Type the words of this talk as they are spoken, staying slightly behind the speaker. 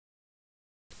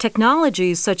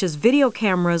Technologies such as video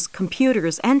cameras,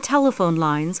 computers, and telephone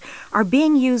lines are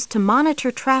being used to monitor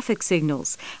traffic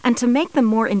signals and to make them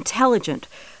more intelligent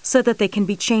so that they can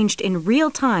be changed in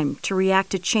real time to react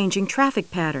to changing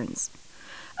traffic patterns.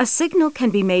 A signal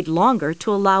can be made longer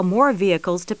to allow more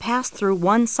vehicles to pass through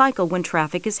one cycle when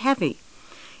traffic is heavy.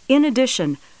 In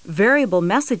addition, variable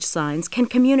message signs can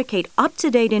communicate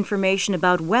up-to-date information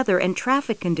about weather and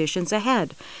traffic conditions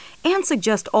ahead and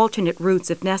suggest alternate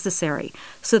routes if necessary,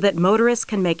 so that motorists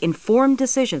can make informed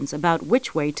decisions about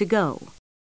which way to go.